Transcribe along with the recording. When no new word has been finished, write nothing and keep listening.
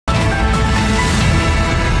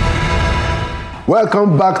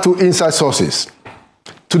Welcome back to Inside Sources.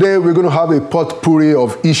 Today we're going to have a potpourri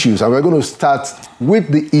of issues, and we're going to start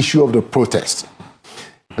with the issue of the protest.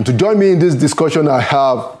 And to join me in this discussion, I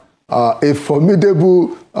have a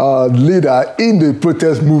formidable leader in the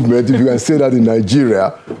protest movement, if you can say that, in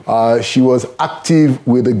Nigeria. She was active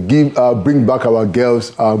with the Bring Back Our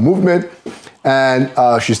Girls movement, and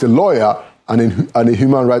she's a lawyer and a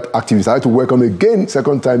human rights activist. I'd like to welcome again,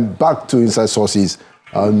 second time back to Inside Sources,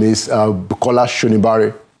 Ms. Bukola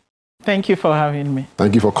Shonibare. Thank you for having me.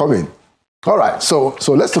 Thank you for coming. All right, so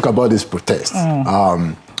let's talk about this protest.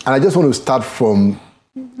 And I just want to start from,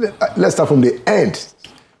 let's start from the end.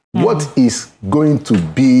 What is going to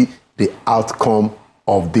be the outcome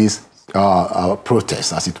of this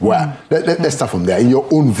protest, as it were? Let's start from there. In your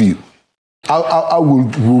own view, how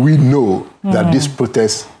will we know that this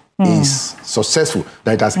protest is successful,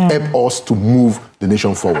 that it has helped us to move the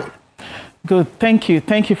nation forward? Good. Thank you.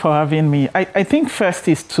 Thank you for having me. I think first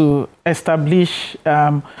is to establish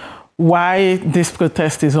why this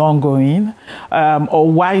protest is ongoing,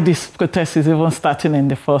 or why this protest is even starting in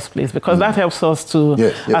the first place, because that helps us to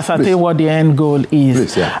ascertain what the end goal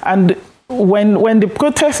is. And when the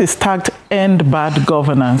protest is tagged End Bad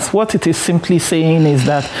Governance, what it is simply saying is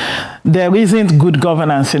that there isn't good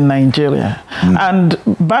governance in Nigeria. And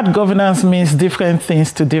bad governance means different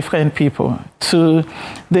things to different people. To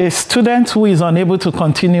the student who is unable to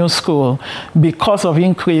continue school because of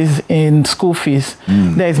increase in school fees,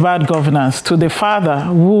 there is bad governance. To the father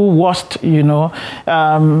who watched,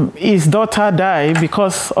 his daughter die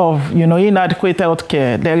because of, inadequate health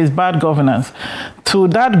care, there is bad governance. To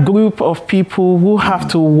that group of people who have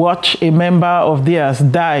to watch a member of theirs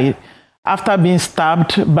die after being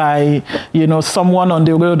stabbed by, someone on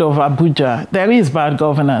the road of Abuja, there is bad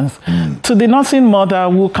governance. To the nursing mother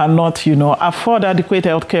who cannot, afford adequate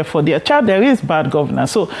health care for their child, there is bad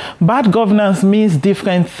governance. So bad governance means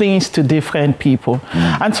different things to different people.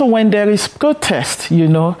 And so when there is protest,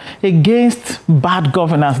 against bad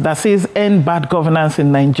governance, that says end bad governance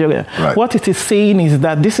in Nigeria, what it is saying is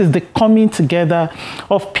that this is the coming together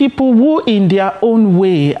of people who in their own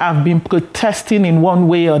way have been protesting in one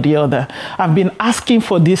way or the other. I've been asking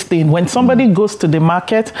for this thing. When somebody goes to the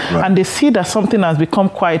market and they see that something has become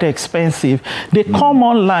quite expensive, they come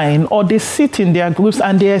online or they sit in their groups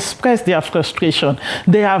and they express their frustration.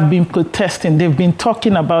 They have been protesting. They've been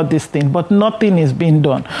talking about this thing, but nothing is being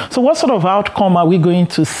done. So what sort of outcome are we going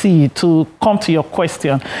to see, to come to your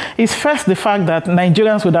question, is first the fact that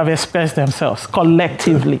Nigerians would have expressed themselves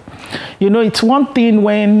collectively. It's one thing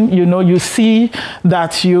when, you see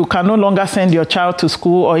that you can no longer send your child to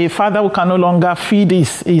school, or a father who can no longer feed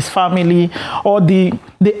his family, or the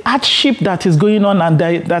hardship that is going on and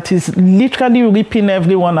that is literally ripping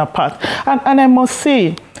everyone apart. And I must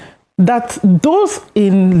say that those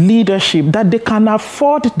in leadership, that they can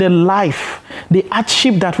afford the life, the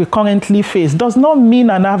hardship that we currently face, does not mean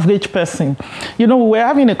an average person. We were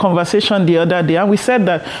having a conversation the other day, and we said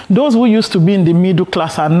that those who used to be in the middle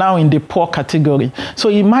class are now in the poor category. So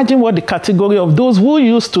imagine what the category of those who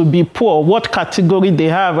used to be poor, what category they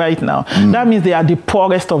have right now. That means they are the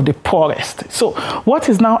poorest of the poorest. So what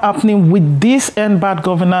is now happening with this End Bad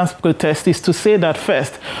Governance protest is to say that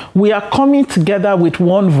first, we are coming together with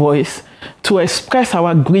one voice to express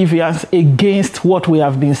our grievance against what we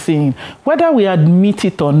have been seeing. Whether we admit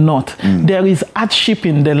it or not, there is hardship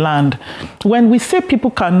in the land. When we say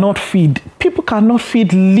people cannot feed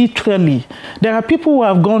literally. There are people who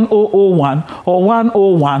have gone 001 or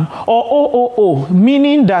 101 or 000,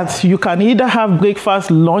 meaning that you can either have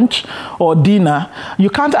breakfast, lunch, or dinner.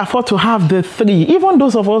 You can't afford to have the three. Even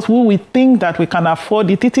those of us who we think that we can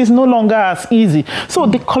afford it, it is no longer as easy. So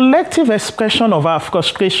the collective expression of our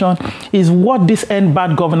frustration is what this End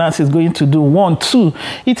Bad Governance is going to do. One. Two,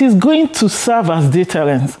 it is going to serve as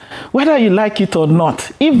deterrence. Whether you like it or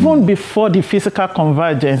not, even before the physical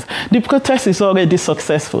convergence, the protest is already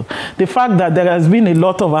successful. The fact that there has been a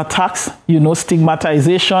lot of attacks,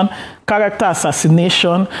 stigmatization, character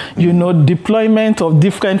assassination, deployment of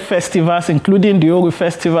different festivals, including the Oru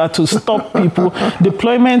Festival, to stop people,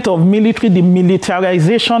 deployment of military, the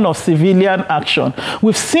militarization of civilian action.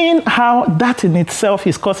 We've seen how that in itself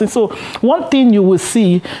is causing. So one thing you will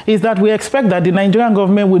see is that we expect that the Nigerian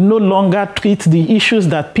government will no longer treat the issues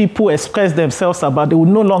that people express themselves about. They will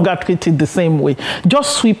no longer treat it the same way,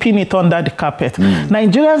 just sweeping it under the carpet.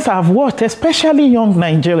 Nigerians have watched, especially young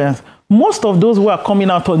Nigerians, most of those who are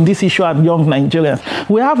coming out on this issue are young Nigerians.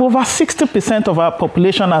 We have over 60% of our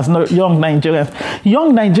population as young Nigerians.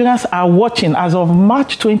 Young Nigerians are watching. As of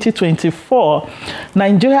March 2024,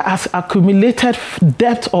 Nigeria has accumulated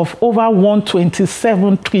debt of over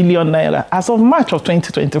 127 trillion naira as of March of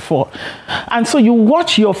 2024. And so you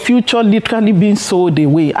watch your future literally being sold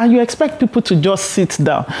away, and you expect people to just sit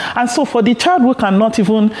down. And so for the child who cannot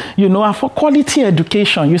even, afford quality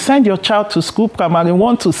education, you send your child to school, primary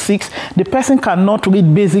 1 to 6, the person cannot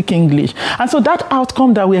read basic English. And so that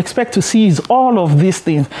outcome that we expect to see is all of these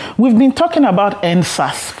things. We've been talking about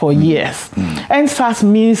NSAS for years. NSAS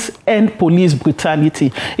means end police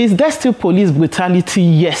brutality. Is there still police brutality?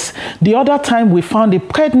 Yes. The other time we found a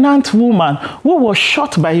pregnant woman who was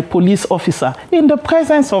shot by a police officer in the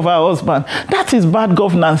presence of her husband. That is bad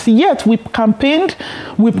governance. Yet we campaigned,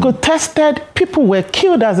 we protested, people were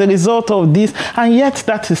killed as a result of this, and yet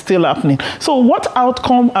that is still happening. So what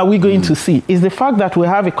outcome are we going to see? Is the fact that we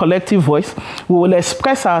have a collective voice. We will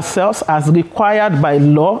express ourselves as required by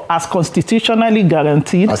law, as constitutionally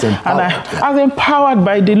guaranteed, as empowered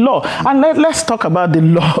by the law. And let's talk about the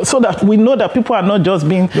law so that we know that people are not just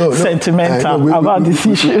being sentimental about this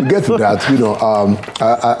issue. We'll get to that,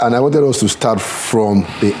 and I wanted us to start from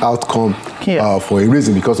the outcome for a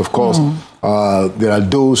reason, because of course there are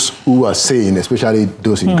those who are saying, especially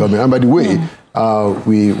those in government. And by the way,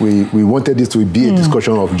 we wanted this to be a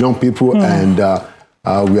discussion of young people, and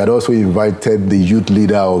we had also invited the youth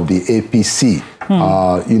leader of the APC,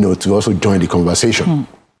 to also join the conversation.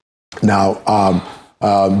 Now,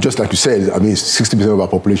 just like you said, 60% of our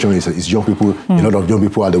population is young people. A lot of young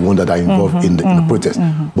people are the ones that are involved in the protest.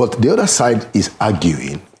 But the other side is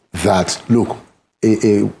arguing that, look,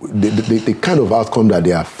 the kind of outcome that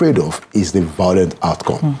they are afraid of is the violent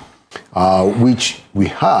outcome, which we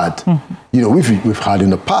had, we've had in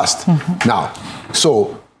the past. Now,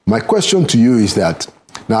 so my question to you is that,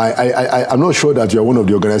 now I'm not sure that you're one of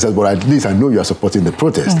the organizers, but at least I know you are supporting the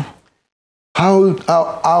protest. How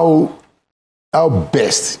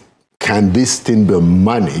best can this thing be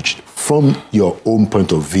managed from your own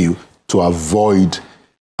point of view to avoid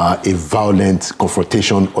a violent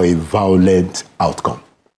confrontation or a violent outcome?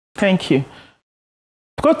 Thank you.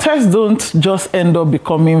 Protests don't just end up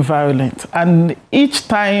becoming violent. And each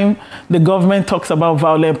time the government talks about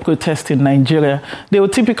violent protests in Nigeria, they will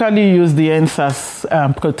typically use the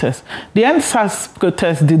NSAS protest. The NSAS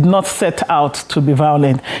protest did not set out to be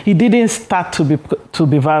violent. It didn't start to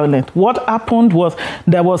be violent. What happened was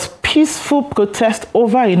there was peaceful protest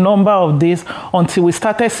over a number of days until we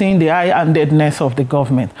started seeing the high-handedness of the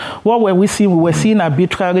government. What were we seeing? We were seeing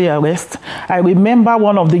arbitrary arrests. I remember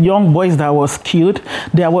one of the young boys that was killed.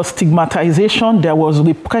 There was stigmatization, there was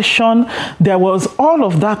repression, there was all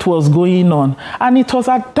of that was going on. And it was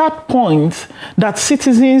at that point that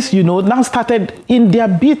citizens, now started in their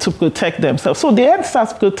bid to protect themselves. So the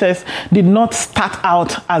NSAS protest did not start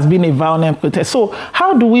out as being a violent protest. So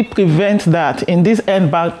how do we prevent that in this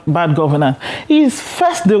end bad governance? It is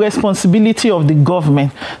first the responsibility of the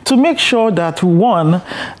government to make sure that, one,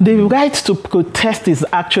 the right to protest is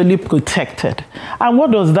actually protected. And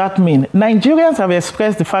what does that mean? Nigerians have expressed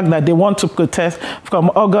the fact that they want to protest from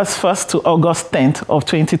August 1st to August 10th of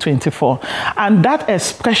 2024. And that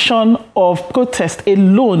expression of protest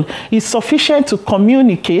alone is sufficient to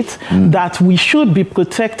communicate that we should be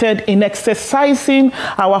protected in exercising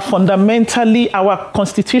our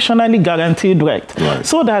constitutionally guaranteed right.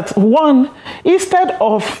 So that, one, instead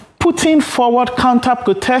of putting forward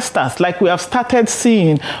counter-protesters, like we have started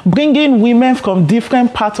seeing, bringing women from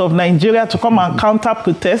different parts of Nigeria to come and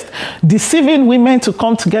counter-protest, deceiving women to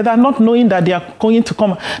come together, not knowing that they are going to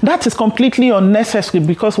come. That is completely unnecessary,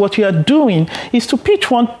 because what you are doing is to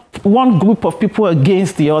pitch one group of people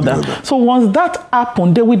against the other. So once that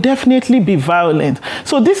happens, they will definitely be violent.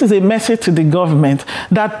 So this is a message to the government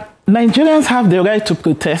that Nigerians have the right to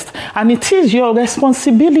protest, and it is your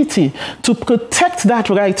responsibility to protect that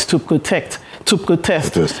right to protest.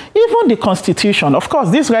 Even the Constitution, of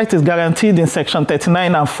course, this right is guaranteed in Section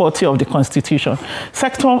 39 and 40 of the Constitution.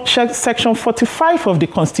 Section 45 of the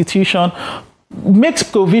Constitution makes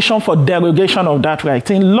provision for derogation of that right.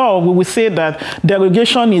 In law, we will say that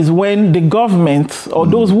derogation is when the government or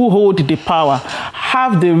those who hold the power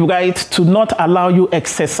have the right to not allow you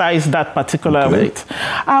exercise that particular right.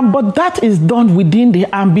 But that is done within the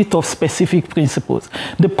ambit of specific principles.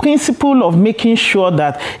 The principle of making sure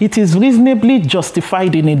that it is reasonably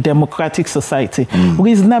justified in a democratic society.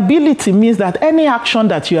 Reasonability means that any action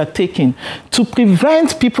that you are taking to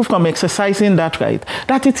prevent people from exercising that right,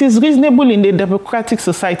 that it is reasonable in a democratic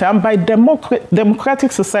society. And by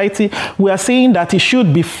democratic society, we are saying that it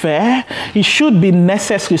should be fair, it should be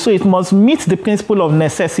necessary, so it must meet the principle of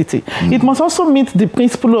necessity. It must also meet the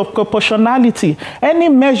principle of proportionality. Any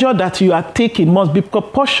measure that you are taking must be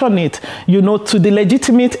proportionate, to the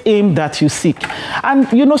legitimate aim that you seek. And,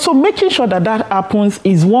 so making sure that that happens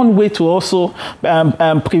is one way to also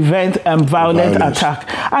prevent violent attack.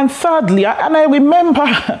 And thirdly, and I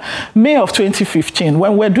remember May of 2015,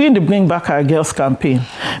 when we're doing the Bring Back Our Girls campaign,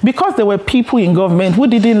 because there were people in government who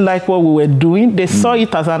didn't like what we were doing, they saw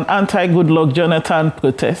it as an anti-Goodluck Jonathan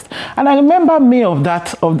protest. And I remember May of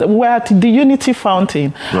that, we're at the Unity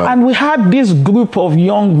Fountain, and we had this group of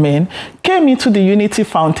young men came into the Unity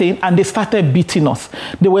Fountain and they started beating us.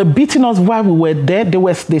 They were beating us while we were there.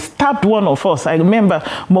 They stabbed one of us. I remember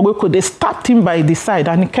Morocco, they stabbed him by the side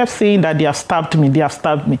and he kept saying that they have stabbed me, they have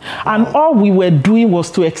stabbed me. And all we were doing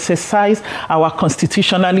was to exercise our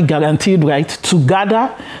constitutionally guaranteed right to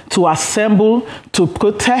gather, to assemble, to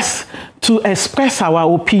protest, to express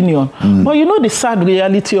our opinion. But the sad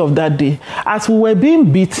reality of that day, as we were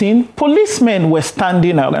being beaten, policemen were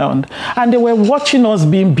standing around and they were watching us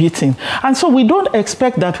being beaten. And so we don't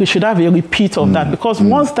expect that we should have a repeat of that, because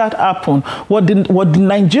once that happened, what the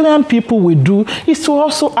Nigerian people will do is to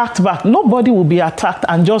also act back. Nobody will be attacked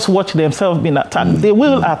and just watch themselves being attacked. They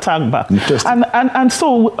will attack back. And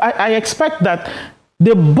so I expect that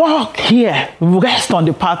the bulk here rests on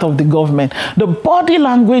the part of the government. The body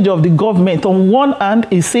language of the government on one hand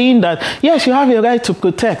is saying that, yes, you have a right to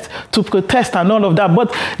protest and all of that.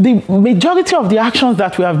 But the majority of the actions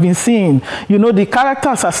that we have been seeing, the character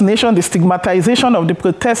assassination, the stigmatization of the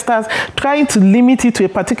protesters, trying to limit it to a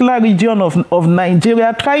particular region of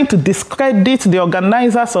Nigeria, trying to discredit the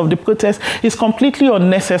organizers of the protest is completely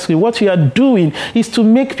unnecessary. What you are doing is to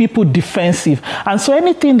make people defensive. And so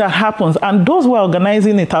anything that happens, and those who are organizing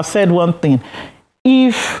it have said one thing: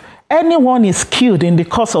 if anyone is killed in the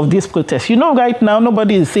course of this protest, right now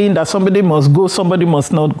nobody is saying that somebody must go, somebody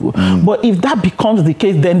must not go. But if that becomes the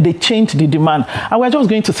case, then they change the demand. And we're just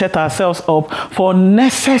going to set ourselves up for a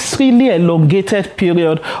necessarily elongated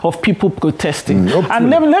period of people protesting. And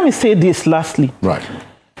let me say this lastly.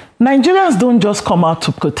 Nigerians don't just come out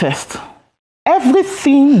to protest.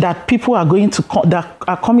 Everything that people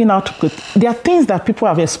are coming out to protest, there are things that people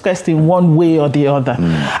have expressed in one way or the other.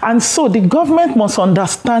 And so the government must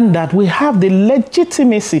understand that we have the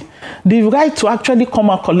legitimacy, the right to actually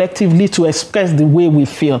come out collectively to express the way we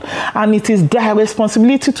feel. And it is their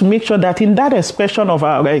responsibility to make sure that in that expression of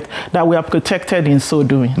our right, that we are protected in so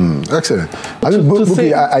doing. Excellent.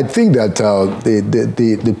 I think that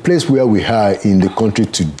the place where we are in the country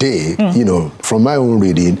today, from my own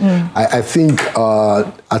reading, I think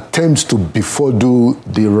attempts to befuddle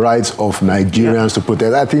the rights of Nigerians to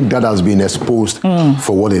protest, I think that has been exposed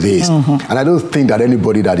for what it is. And I don't think that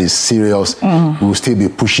anybody that is serious will still be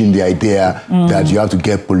pushing the idea that you have to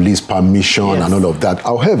get police permission and all of that.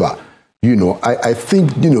 However, I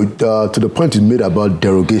think, to the point you made about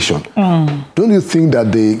derogation, don't you think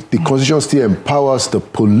that the Constitution still empowers the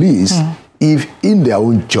police if in their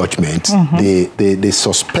own judgment they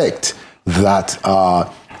suspect that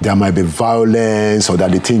there might be violence or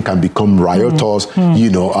that the thing can become riotous,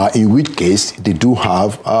 in which case they do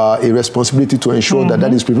have a responsibility to ensure that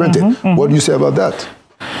that is prevented. What do you say about that?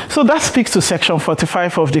 So that speaks to Section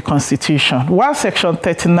 45 of the Constitution. While Section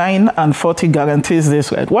 39 and 40 guarantees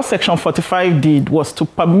this right, what Section 45 did was to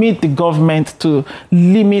permit the government to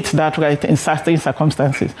limit that right in certain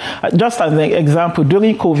circumstances. Just as an example,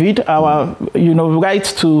 during COVID, our right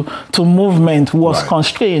to movement was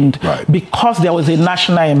constrained because there was a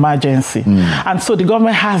national emergency. And so the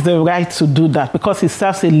government has the right to do that because it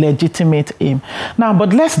serves a legitimate aim. Now,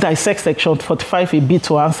 but let's dissect Section 45 a bit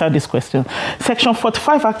to answer this question. Section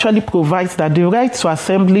 45 actually provides that the right to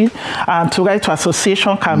assembly and to right to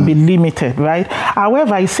association can be limited, right?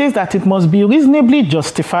 However, it says that it must be reasonably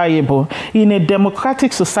justifiable in a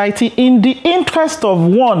democratic society in the interest of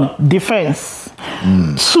 1, defense,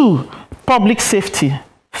 2, public safety,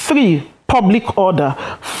 3, public order,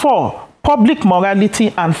 4, public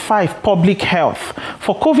morality, and 5, public health.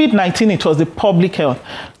 For COVID-19, it was the public health.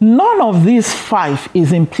 None of these 5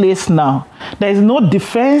 is in place now. There is no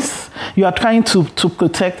defense you are trying to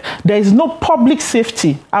protect. There is no public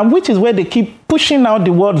safety, and which is where they keep pushing out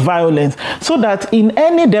the word violence, so that in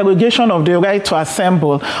any derogation of the right to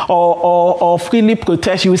assemble or freely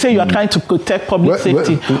protest, you will say you are trying to protect public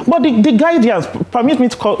safety. But the guidance, permit me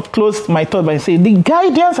to close my thought by saying, the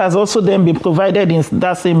guidance has also then been provided in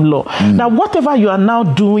that same law. Now, whatever you are now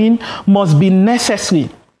doing must be necessary,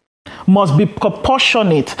 must be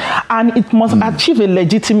proportionate, and it must achieve a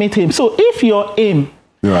legitimate aim. So if your aim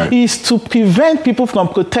is to prevent people from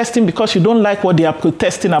protesting because you don't like what they are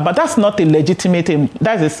protesting about, that's not a legitimate aim.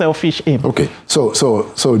 That's a selfish aim. Okay, so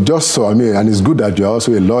just so, I mean, and it's good that you're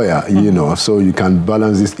also a lawyer, you know, so you can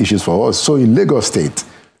balance these issues for us. So in Lagos State,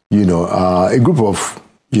 you know, a group of,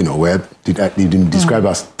 you know, where they didn't describe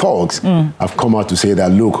as thugs have come out to say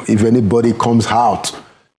that, look, if anybody comes out,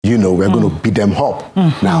 you know, we're going to beat them up.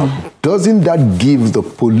 Now, doesn't that give the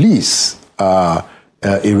police a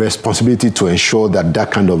responsibility to ensure that that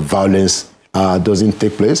kind of violence doesn't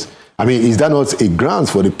take place? I mean, is that not a grounds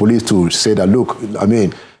for the police to say that, look, I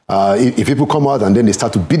mean, if people come out and then they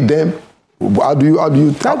start to beat them, how do you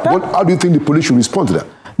think the police should respond to that?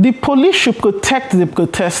 The police should protect the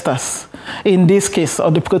protesters in this case,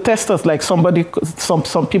 or the protesters, like some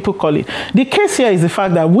people call it. The case here is the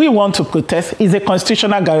fact that we want to protest is a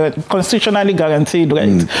constitutionally guaranteed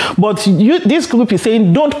right. But this group is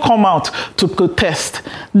saying don't come out to protest.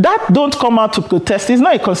 That don't come out to protest is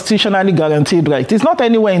not a constitutionally guaranteed right. It's not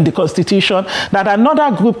anywhere in the Constitution that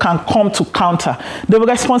another group can come to counter. The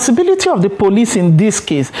responsibility of the police in this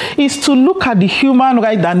case is to look at the human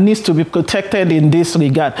right that needs to be protected in this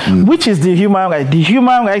regard, which is the human right. The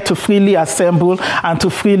human right to freely assemble and to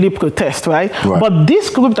freely protest, right? But this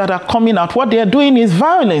group that are coming out, what they are doing is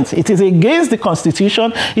violence. It is against the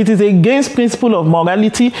Constitution. It is against principle of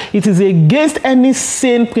morality. It is against any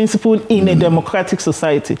sane principle in a democratic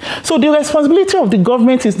society. So the responsibility of the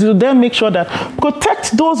government is to then make sure that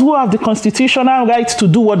protect those who have the constitutional right to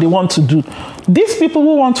do what they want to do. These people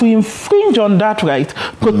who want to infringe on that right,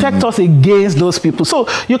 protect us against those people. So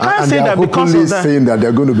you can't say that because of that. Saying that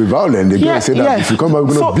they're going to be violent. They're going to say that if you come out,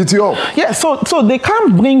 we're going to beat you up. Yeah, so they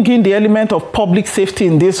can't bring in the element of public safety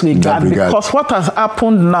in this regard, because what has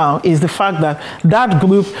happened now is the fact that that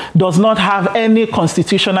group does not have any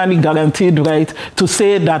constitutionally guaranteed right to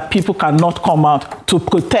say that people cannot come out to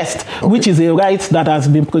protest, which is a right that has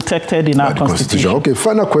been protected in our Constitution. Okay,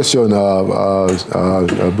 final question,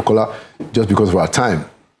 Bukola, just because of our time.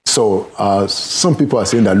 So some people are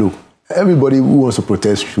saying that, look, everybody who wants to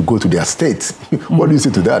protest should go to their states. What do you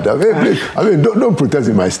say to that? I mean, don't protest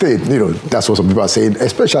in my state. You know, that's what some people are saying,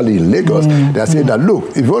 especially in Lagos. They're saying that, look,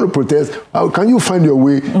 if you want to protest, how can you find your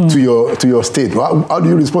way to your state? How do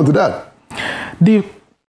you respond to that? The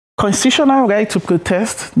constitutional right to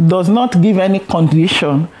protest does not give any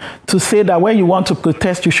condition to say that when you want to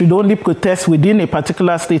protest, you should only protest within a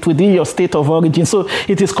particular state, within your state of origin. So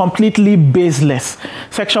it is completely baseless.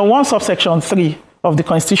 Section 1, subsection 3 of the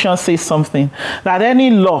Constitution says something, that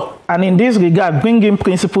any law, and in this regard, bring in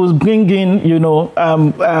principles, bring in, you know,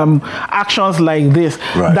 actions like this,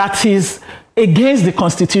 that is against the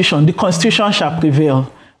Constitution shall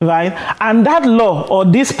prevail. Right? And that law or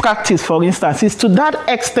this practice, for instance, is to that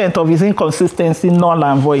extent of its inconsistency null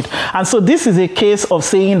and void. And so this is a case of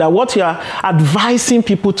saying that what you are advising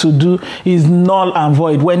people to do is null and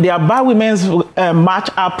void. When the Aba Women's March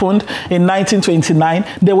happened in 1929,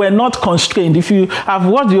 they were not constrained. If you have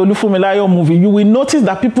watched the Olufunmilayo movie, you will notice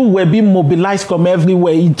that people were being mobilized from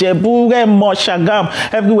everywhere. Ijebu, Remo, Shagam,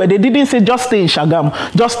 everywhere. They didn't say just stay in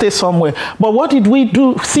Shagam, just stay somewhere. But what did we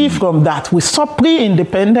see from that? We saw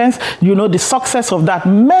pre-independence, you know, the success of that.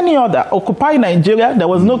 Many other, Occupy Nigeria, there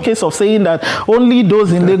was no case of saying that only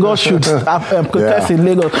those in Lagos should protest in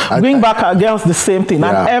Lagos. Bring Back Our Girls, the same thing.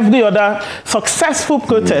 And every other successful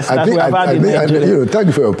protest that we have had in Nigeria. You know, thank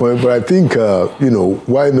you for your point, but I think, you know,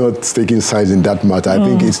 why not taking sides in that matter? I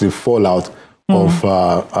think it's the fallout of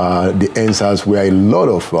the NSAS, where a lot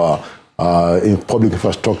of in public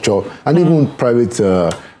infrastructure and even private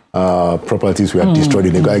properties were destroyed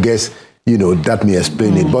in Lagos. I guess, you know, that may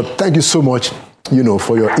explain it. But thank you so much, you know,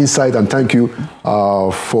 for your insight, and thank you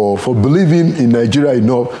for believing in Nigeria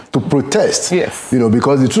enough to protest. Yes. You know,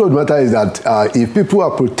 because the truth of the matter is that if people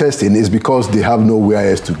are protesting, it's because they have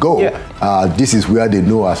nowhere else to go. This is where they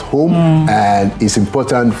know as home, and it's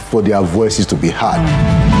important for their voices to be heard.